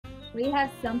We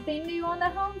have something new on the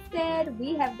homestead.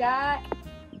 We have got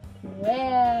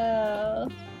Quail.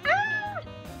 Ah!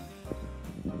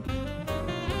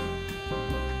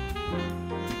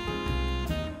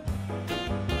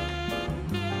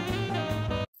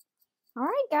 All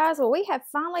right, guys. Well, we have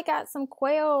finally got some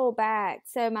quail back.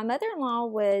 So my mother-in-law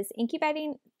was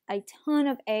incubating a ton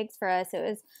of eggs for us. It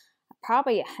was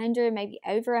probably 100, maybe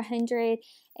over 100.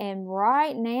 And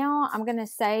right now, I'm going to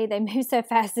say they move so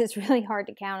fast, it's really hard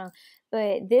to count them.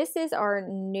 But this is our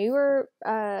newer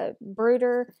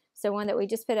brooder. So one that we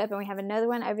just put up, and we have another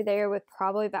one over there with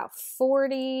probably about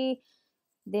 40.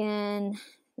 Then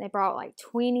they brought like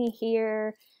 20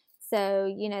 here. So,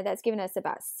 you know, that's giving us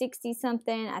about 60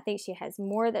 something. I think she has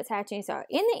more that's hatching. So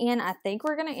in the end, I think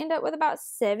we're going to end up with about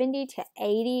 70 to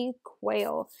 80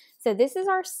 quail. So this is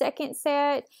our second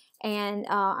set. And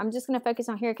I'm just going to focus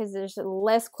on here because there's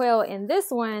less quail in this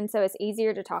one. So it's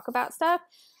easier to talk about stuff.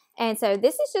 And so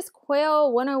this is just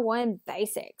Quail 101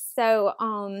 Basics. So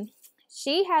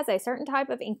she has a certain type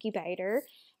of incubator.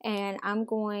 And I'm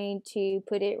going to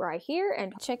put it right here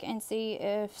and check and see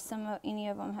if any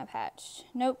of them have hatched.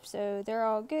 Nope, so they're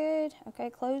all good. Okay,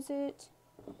 close it.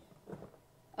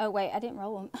 Oh wait, I didn't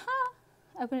roll them.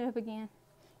 Open it up again.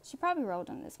 She probably rolled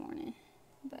them this morning.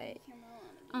 But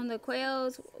on the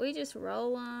quails, we just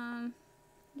roll them.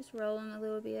 Just roll them a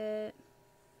little bit.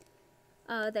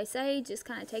 They say just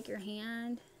kind of take your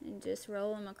hand and just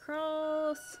roll them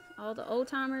across. All the old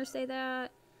timers say that.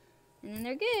 And then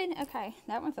they're good. Okay,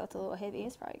 that one felt a little heavy.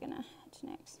 It's probably gonna hatch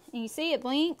next. And you see it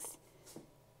blinks,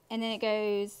 and then it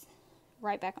goes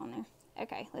right back on there.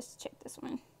 Okay, let's check this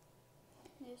one.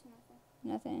 There's nothing.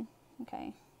 Nothing.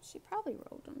 Okay, she probably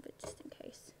rolled them, but just in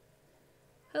case.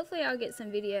 Hopefully I'll get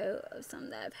some video of some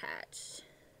that have hatched.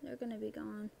 They're gonna be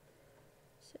gone.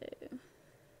 So,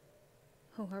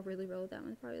 oh, I really rolled that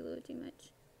one. Probably a little too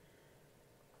much.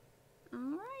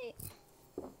 All right.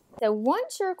 So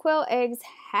once your quail eggs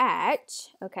hatch,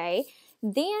 okay,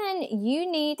 then you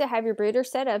need to have your brooder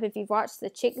set up. If you've watched the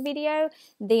chick video,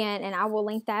 then, and I will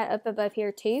link that up above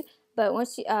here too. But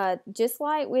once you, just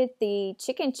like with the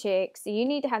chicken chicks, you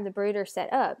need to have the brooder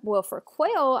set up. Well, for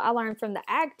quail, I learned from the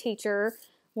ag teacher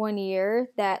one year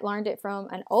that learned it from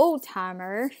an old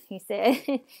timer, he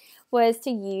said, was to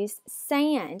use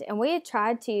sand. And we had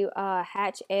tried to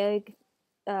hatch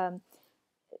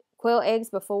quail eggs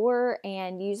before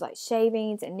and use like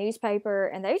shavings and newspaper,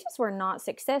 and they just were not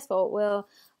successful. Well,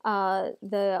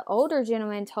 the older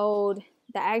gentleman told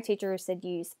the ag teacher, said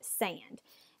use sand,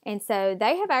 and so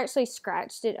they have actually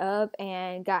scratched it up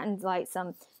and gotten like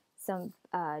some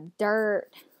dirt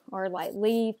or like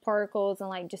leaf particles and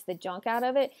like just the junk out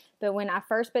of it. But when I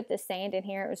first put the sand in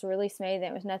here, it was really smooth.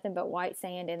 It was nothing but white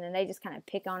sand, and then they just kind of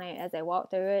pick on it as they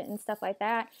walk through it and stuff like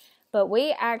that. But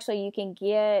you can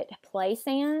get play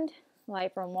sand,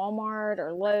 like from Walmart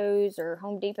or Lowe's or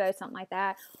Home Depot, something like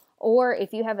that. Or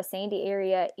if you have a sandy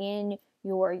area in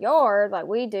your yard, like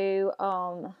we do,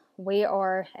 we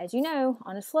are, as you know,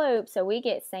 on a slope, so we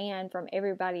get sand from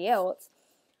everybody else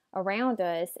around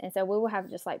us. And so we will have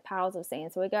just like piles of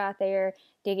sand. So we go out there,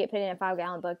 dig it, put it in a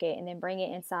 5-gallon bucket, and then bring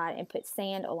it inside and put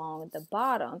sand along the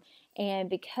bottom. And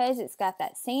because it's got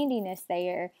that sandiness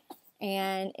there,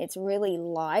 and it's really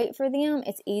light for them,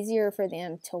 it's easier for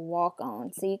them to walk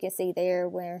on. So you can see there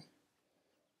where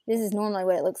this is normally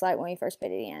what it looks like when you first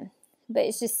put it in. But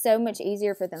it's just so much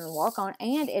easier for them to walk on,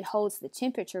 and it holds the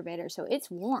temperature better. So it's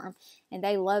warm, and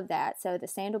they love that. So the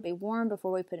sand will be warm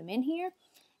before we put them in here.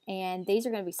 And these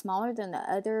are going to be smaller than the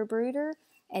other brooder.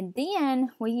 And then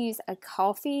we use a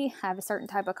coffee. I have a certain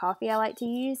type of coffee I like to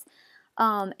use.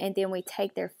 And then we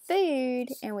take their food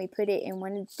and we put it in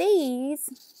one of these.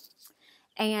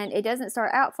 And it doesn't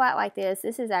start out flat like this.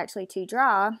 This is actually too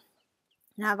dry.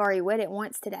 And I've already wet it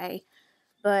once today.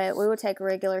 But we will take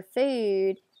regular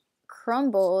food,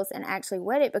 crumbles, and actually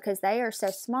wet it because they are so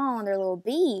small in their little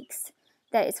beaks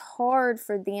that it's hard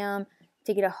for them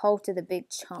to get a hold of the big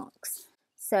chunks.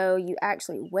 So you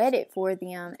actually wet it for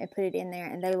them and put it in there,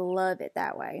 and they love it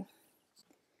that way.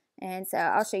 And so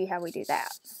I'll show you how we do that.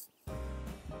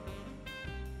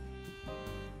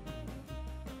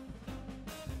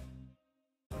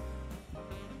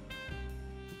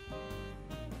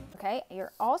 Okay,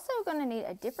 you're also going to need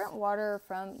a different water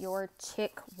from your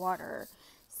chick water.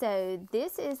 So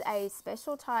this is a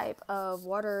special type of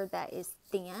water that is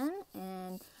thin,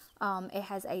 and it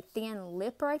has a thin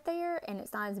lip right there, and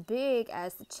it's not as big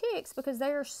as the chicks because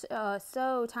they are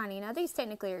so tiny. Now these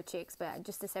technically are chicks, but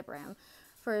just to separate them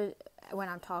for when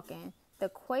I'm talking, the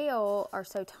quail are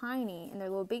so tiny and their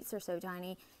little beaks are so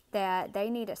tiny that they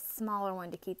need a smaller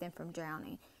one to keep them from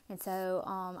drowning. And so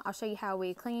I'll show you how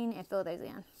we clean and fill those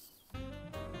in.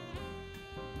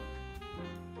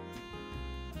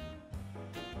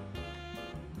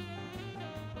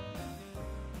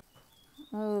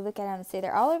 Oh, look at them. See,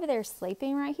 they're all over there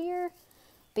sleeping right here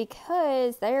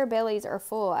because their bellies are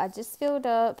full. I just filled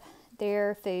up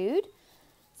their food.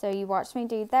 So you watch me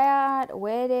do that,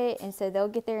 wet it, and so they'll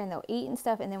get there and they'll eat and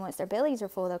stuff. And then once their bellies are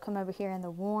full, they'll come over here in the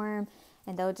warm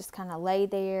and they'll just kind of lay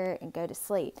there and go to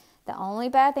sleep. The only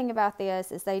bad thing about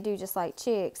this is they do just like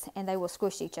chicks and they will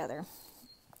squish each other.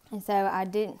 And so I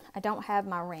don't have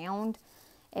my round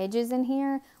edges in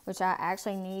here, which I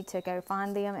actually need to go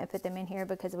find them and put them in here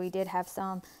because we did have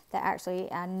some that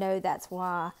actually, I know that's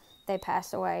why they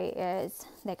passed away, is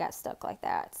they got stuck like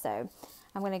that. So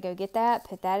I'm going to go get that,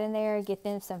 put that in there, get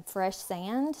them some fresh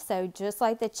sand. So just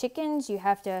like the chickens, you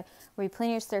have to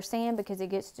replenish their sand because it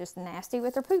gets just nasty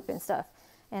with their poop and stuff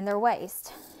and their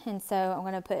waste. And so I'm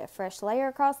going to put a fresh layer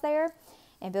across there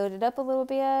and build it up a little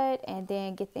bit and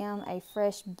then get them a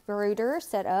fresh brooder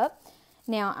set up.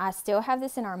 Now I still have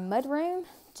this in our mud room,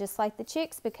 just like the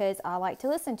chicks, because I like to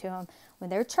listen to them. When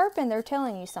they're chirping, they're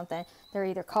telling you something. They're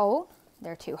either cold,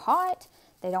 they're too hot,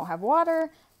 they don't have water,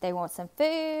 they want some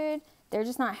food, they're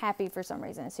just not happy for some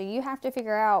reason. So you have to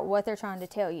figure out what they're trying to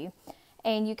tell you.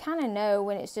 And you kind of know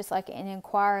when it's just like an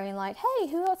inquiring, like, hey,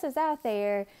 who else is out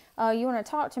there? You want to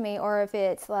talk to me? Or if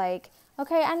it's like,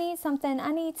 okay, I need something.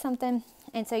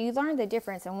 And so you learn the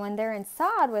difference. And when they're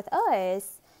inside with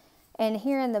us and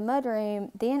here in the mudroom,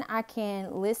 then I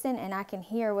can listen and I can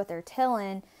hear what they're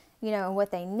telling, and what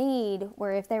they need,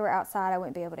 where if they were outside, I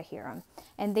wouldn't be able to hear them.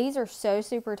 And these are so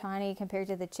super tiny compared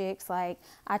to the chicks. Like,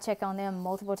 I check on them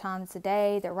multiple times a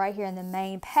day. They're right here in the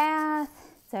main path.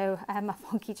 So I have my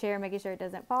funky chair making sure it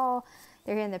doesn't fall.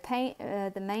 They're here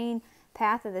in the main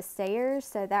path of the stairs.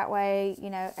 So that way,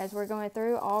 as we're going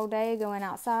through all day, going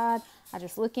outside, I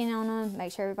just look in on them,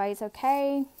 make sure everybody's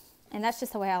okay. And that's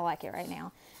just the way I like it right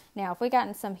now. Now, if we got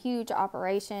in some huge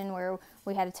operation where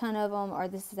we had a ton of them, or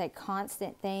this is a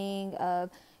constant thing of,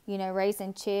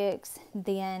 raising chicks,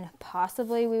 then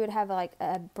possibly we would have like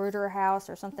a brooder house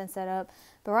or something set up.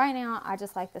 But right now, I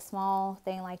just like the small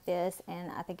thing like this, and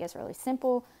I think it's really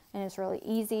simple, and it's really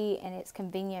easy, and it's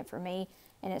convenient for me,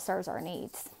 and it serves our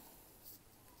needs.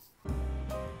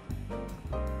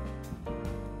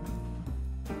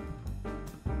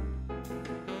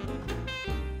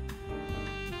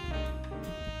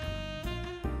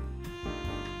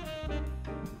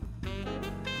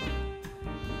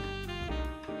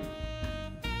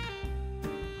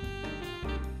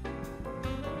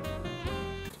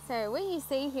 So what you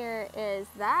see here is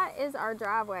that is our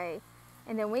driveway,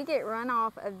 and then we get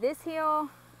runoff of this hill,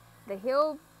 the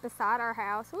hill beside our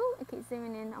house. Woo, I keep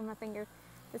zooming in on my finger.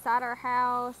 Beside our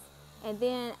house, and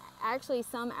then actually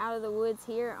some out of the woods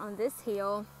here on this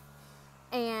hill.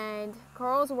 And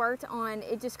Carl's worked on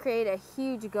it, just created a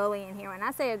huge gully in here. When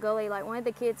I say a gully, like one of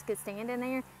the kids could stand in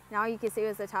there and all you could see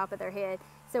was the top of their head.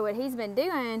 So what he's been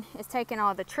doing is taking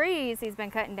all the trees he's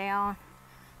been cutting down,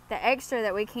 the extra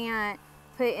that we can't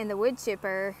put in the wood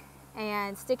chipper,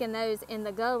 and sticking those in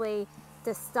the gully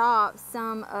to stop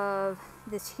some of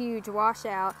this huge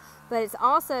washout. But it's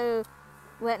also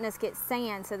letting us get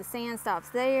sand, so the sand stops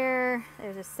there.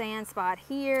 There's a sand spot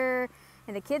here,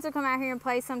 and the kids will come out here and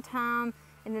play sometime.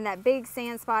 And then that big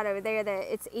sand spot over there,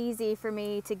 that it's easy for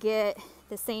me to get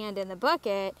the sand in the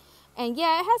bucket. And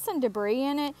yeah, it has some debris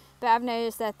in it, but I've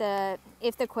noticed that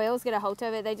if the quails get a hold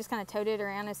of it, they just kind of tote it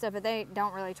around and stuff, but they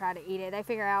don't really try to eat it. They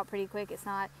figure out pretty quick it's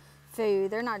not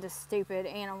food. They're not just stupid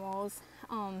animals.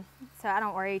 So I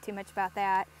don't worry too much about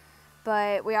that.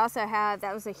 But we also have,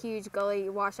 that was a huge gully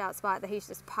washout spot that he's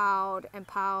just piled and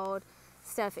piled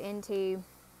stuff into,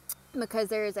 because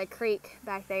there is a creek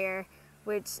back there,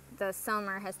 which the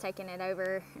summer has taken it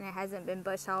over, and it hasn't been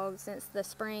bush hogged since the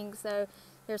spring. So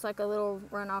there's like a little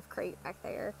runoff creek back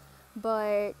there.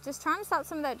 But just trying to stop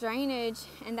some of that drainage,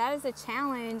 and that is a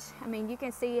challenge. I mean, you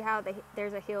can see how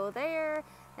there's a hill there.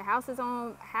 The house is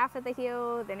on half of the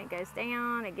hill, then it goes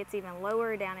down, it gets even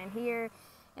lower down in here.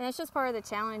 And it's just part of the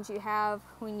challenge you have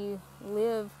when you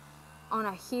live on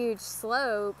a huge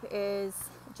slope, is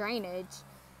drainage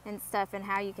and stuff, and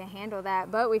how you can handle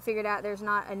that. But we figured out there's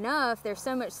not enough. There's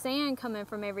so much sand coming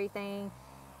from everything,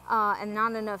 and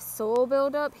not enough soil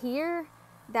buildup here,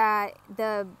 that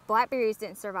the blackberries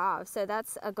didn't survive. So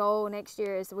that's a goal next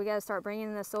year, is we got to start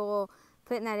bringing the soil,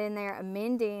 putting that in there,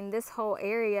 amending this whole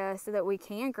area so that we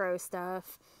can grow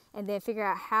stuff, and then figure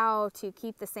out how to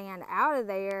keep the sand out of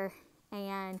there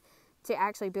and to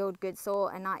actually build good soil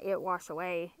and not it wash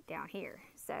away down here.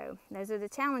 So those are the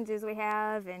challenges we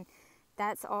have, and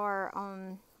that's our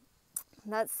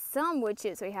that's some wood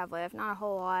chips we have left, not a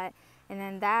whole lot. And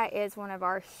then that is one of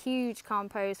our huge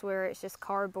composts where it's just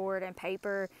cardboard and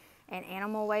paper and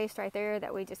animal waste right there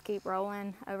that we just keep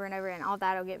rolling over and over, and all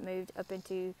that'll get moved up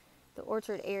into the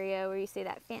orchard area where you see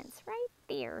that fence right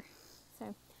there.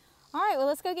 So, all right, well,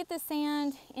 let's go get this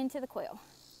sand into the quail.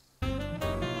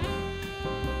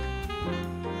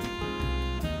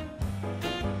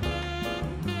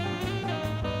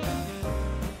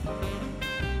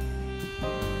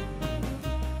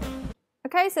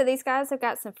 Okay, so these guys have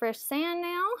got some fresh sand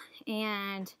now,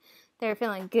 and they're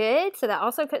feeling good. So that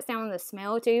also cuts down on the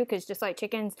smell too, because just like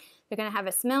chickens, they're gonna have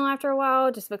a smell after a while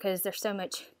just because there's so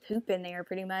much poop in there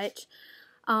pretty much.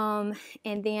 And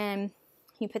then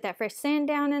you put that fresh sand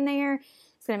down in there.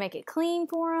 It's gonna make it clean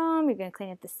for them. You're gonna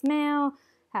clean up the smell,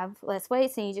 have less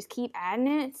waste, and you just keep adding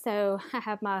it. So I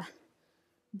have my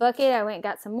bucket. I went and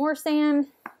got some more sand,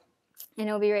 and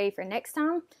it'll be ready for next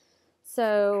time.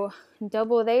 So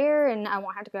double there, and I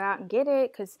won't have to go out and get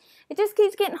it because it just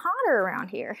keeps getting hotter around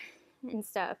here and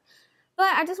stuff. But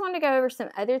I just wanted to go over some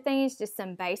other things, just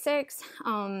some basics.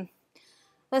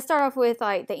 Let's start off with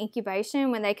like the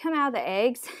incubation. When they come out of the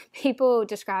eggs, people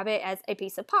describe it as a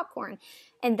piece of popcorn.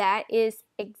 And that is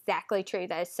exactly true.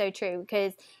 That is so true,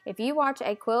 because if you watch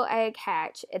a quail egg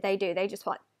hatch, they just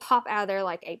like pop out of there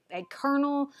like a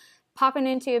kernel popping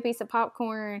into a piece of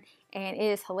popcorn, and it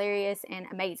is hilarious and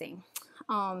amazing.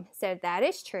 So that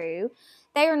is true.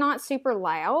 They are not super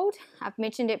loud. I've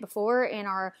mentioned it before in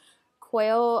our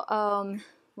quail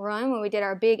run when we did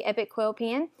our big epic quail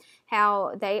pen,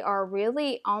 how they are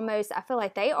really almost, I feel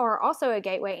like they are also a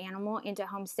gateway animal into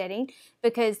homesteading,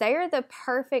 because they are the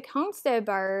perfect homestead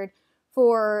bird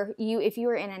for you if you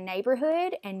are in a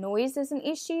neighborhood and noise is an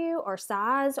issue, or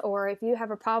size, or if you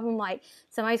have a problem like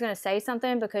somebody's going to say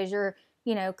something because you're,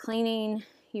 you know, cleaning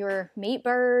your meat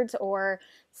birds or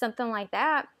something like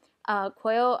that.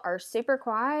 Quail are super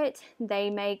quiet.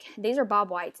 These are bob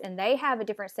whites, and they have a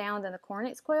different sound than the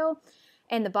cornix quail,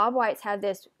 and the bob whites have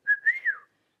this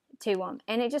to them,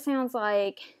 and it just sounds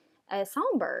like a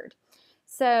songbird.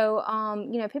 So,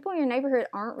 you know, people in your neighborhood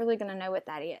aren't really going to know what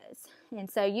that is. And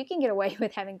so you can get away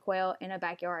with having quail in a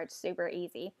backyard super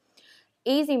easy.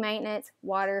 Easy maintenance,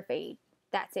 water, feed.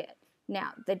 That's it.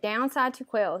 Now, the downside to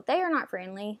quail, they are not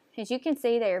friendly. As you can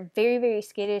see, they are very, very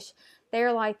skittish.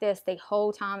 They're like this the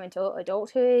whole time until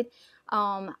adulthood.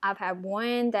 I've had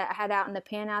one that I had out in the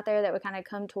pen out there that would kind of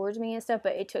come towards me and stuff,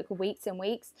 but it took weeks and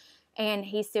weeks, and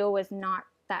he still was not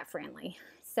that friendly.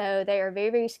 So they are very,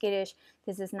 very skittish.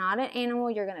 This is not an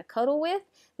animal you're going to cuddle with.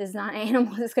 This is not an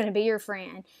animal that's going to be your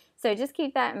friend. So just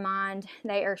keep that in mind.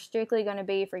 They are strictly going to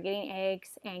be for getting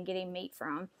eggs and getting meat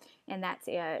from, and that's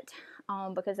it,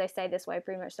 because they stay this way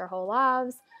pretty much their whole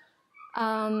lives.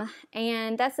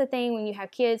 And that's the thing, when you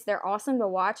have kids, they're awesome to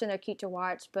watch and they're cute to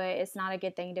watch, but it's not a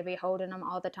good thing to be holding them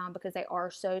all the time because they are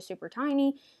so super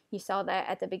tiny. You saw that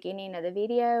at the beginning of the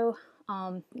video.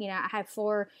 You know, I had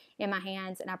 4 in my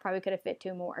hands, and I probably could have fit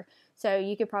 2 more. So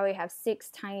you could probably have 6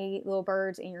 tiny little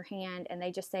birds in your hand, and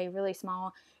they just stay really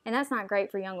small, and that's not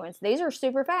great for young ones. These are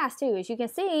super fast too. As you can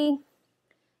see,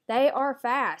 they are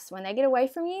fast. When they get away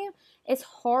from you, it's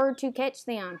hard to catch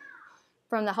them.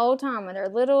 From the whole time when they're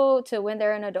little to when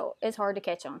they're an adult, it's hard to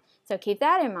catch them. So keep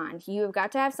that in mind. You have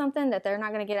got to have something that they're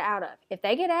not going to get out of. If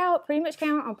they get out, pretty much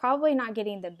count on probably not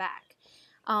getting them back.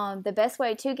 The best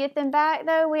way to get them back,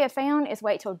 though, we have found, is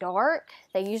wait till dark.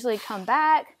 They usually come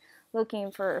back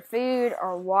looking for food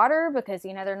or water because,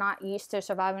 you know, they're not used to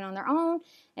surviving on their own,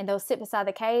 and they'll sit beside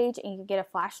the cage, and you can get a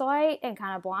flashlight and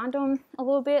kind of blind them a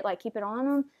little bit, like keep it on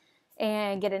them,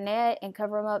 and get a net and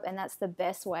cover them up, and that's the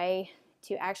best way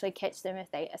to actually catch them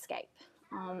if they escape.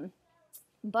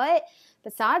 But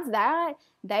besides that,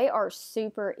 they are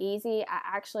super easy. I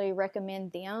actually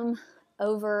recommend them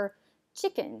over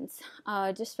chickens,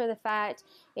 just for the fact,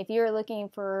 if you're looking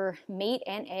for meat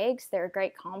and eggs, they're a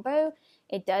great combo.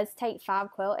 It does take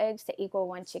 5 quail eggs to equal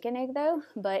 1 chicken egg though,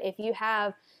 but if you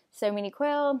have so many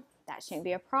quail, that shouldn't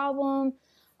be a problem.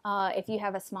 If you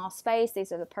have a small space,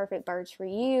 these are the perfect birds for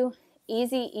you.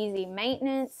 Easy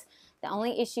maintenance. The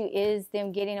only issue is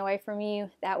them getting away from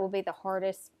you. That will be the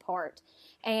hardest part.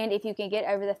 And if you can get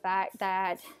over the fact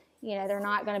that, you know, they're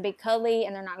not going to be cuddly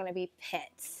and they're not going to be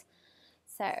pets.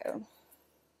 So,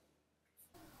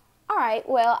 all right,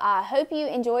 well, I hope you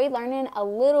enjoyed learning a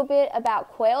little bit about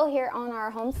quail here on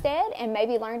our homestead, and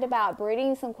maybe learned about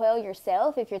brooding some quail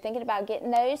yourself if you're thinking about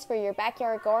getting those for your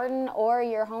backyard garden or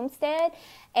your homestead.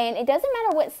 And it doesn't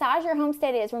matter what size your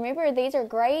homestead is. Remember, these are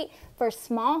great for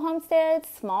small homesteads,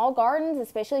 small gardens,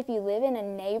 especially if you live in a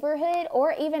neighborhood,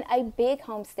 or even a big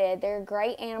homestead. They're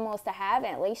great animals to have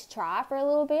and at least try for a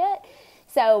little bit.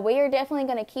 So we are definitely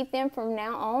going to keep them from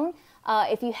now on.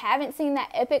 If you haven't seen that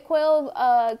epic quail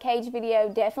cage video,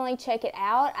 definitely check it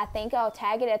out. I think I'll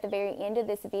tag it at the very end of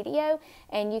this video,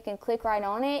 and you can click right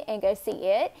on it and go see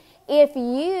it. If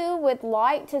you would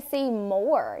like to see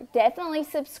more, definitely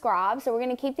subscribe. So we're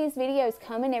going to keep these videos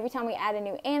coming every time we add a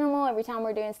new animal, every time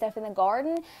we're doing stuff in the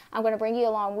garden. I'm going to bring you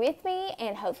along with me,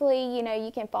 and hopefully, you know,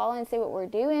 you can follow and see what we're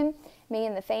doing, me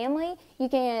and the family. You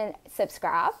can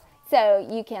subscribe. So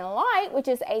you can like, which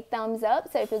is a thumbs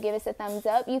up. So if you'll give us a thumbs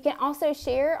up, you can also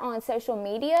share on social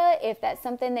media. If that's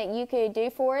something that you could do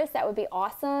for us, that would be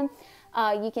awesome.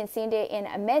 You can send it in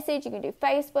a message. You can do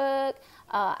Facebook.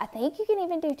 I think you can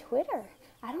even do Twitter.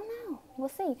 I don't know. We'll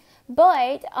see.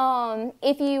 But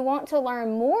if you want to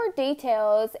learn more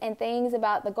details and things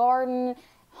about the garden,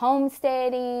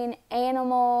 homesteading,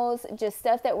 animals, just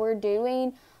stuff that we're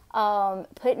doing,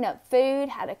 putting up food,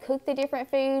 how to cook the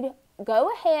different food,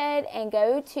 go ahead and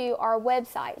go to our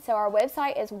website. So our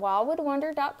website is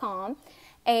wildwoodwonder.com,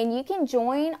 and you can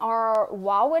join our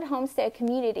Wildwood Homestead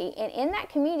community. And in that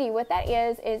community, what that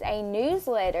is a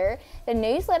newsletter. The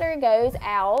newsletter goes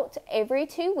out every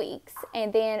 2 weeks,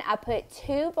 and then I put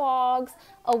 2 blogs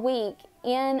a week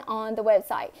in on the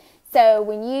website. So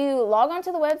when you log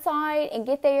onto the website and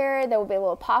get there, there will be a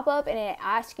little pop-up and it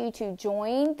asks you to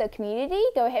join the community.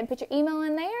 Go ahead and put your email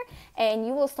in there, and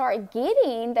you will start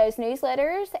getting those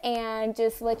newsletters and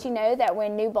just let you know that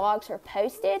when new blogs are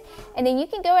posted. And then you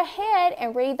can go ahead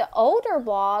and read the older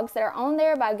blogs that are on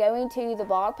there by going to the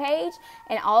blog page,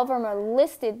 and all of them are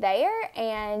listed there,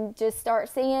 and just start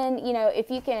seeing, you know, if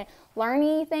you can learn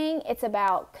anything. It's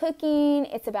about cooking,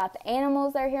 it's about the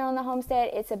animals that are here on the homestead,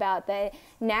 it's about the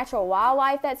natural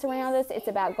wildlife that's around us, it's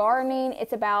about gardening,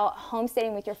 it's about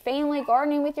homesteading with your family,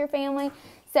 gardening with your family.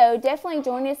 So definitely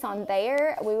join us on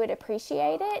there. We would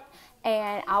appreciate it,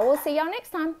 and I will see y'all next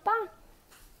time. Bye.